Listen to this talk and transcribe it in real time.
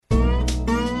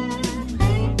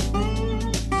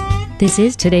This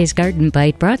is today's Garden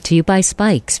Bite, brought to you by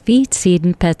Spikes Feed, Seed,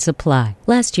 and Pet Supply.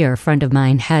 Last year, a friend of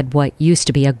mine had what used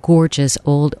to be a gorgeous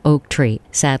old oak tree.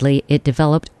 Sadly, it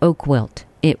developed oak wilt.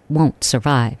 It won't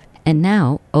survive. And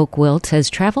now, oak wilt has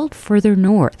traveled further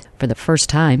north, for the first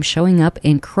time showing up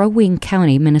in Crow Wing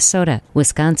County, Minnesota.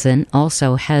 Wisconsin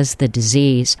also has the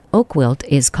disease. Oak wilt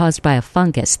is caused by a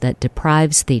fungus that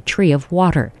deprives the tree of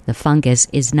water. The fungus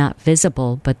is not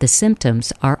visible, but the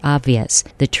symptoms are obvious.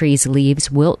 The tree's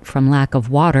leaves wilt from lack of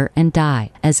water and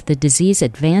die. As the disease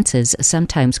advances,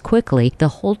 sometimes quickly, the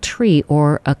whole tree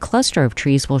or a cluster of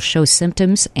trees will show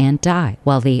symptoms and die.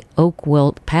 While the oak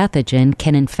wilt pathogen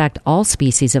can infect all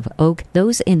species of oak,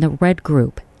 those in the red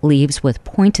group, leaves with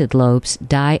pointed lobes,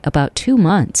 die about 2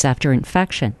 months after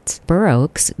infections. Bur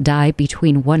oaks die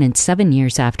between 1 and 7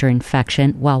 years after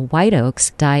infection, while white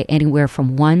oaks die anywhere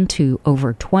from 1 to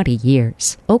over 20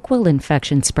 years. Oak wilt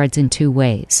infection spreads in 2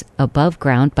 ways: above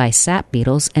ground by sap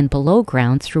beetles and below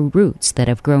ground through roots that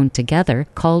have grown together,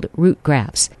 called root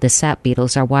grafts. The sap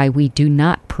beetles are why we do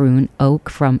not prune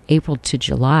oak from April to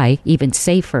July, even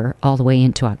safer all the way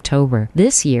into October.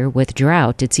 This year, with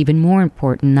drought, it's even more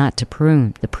important not to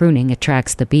prune. The pruning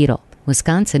attracts the beetle.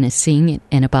 Wisconsin is seeing it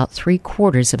in about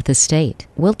 3/4 of the state.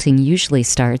 Wilting usually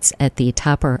starts at the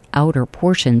top or outer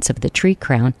portions of the tree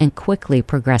crown and quickly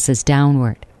progresses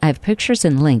downward. I have pictures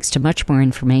and links to much more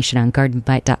information on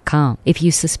GardenBite.com. If you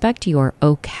suspect your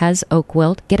oak has oak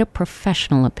wilt, get a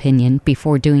professional opinion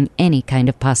before doing any kind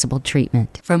of possible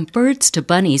treatment. From birds to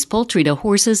bunnies, poultry to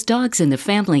horses, dogs, and the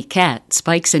family cat,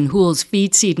 Spikes and Hoole's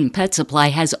Feed, Seed, and Pet Supply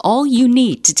has all you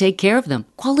need to take care of them.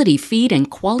 Quality feed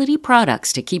and quality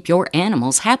products to keep your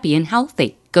animals happy and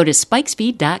healthy. Go to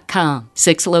spikesfeed.com.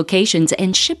 6 locations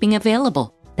and shipping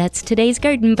available. That's today's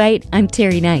Garden Bite. I'm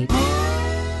Terry Knight.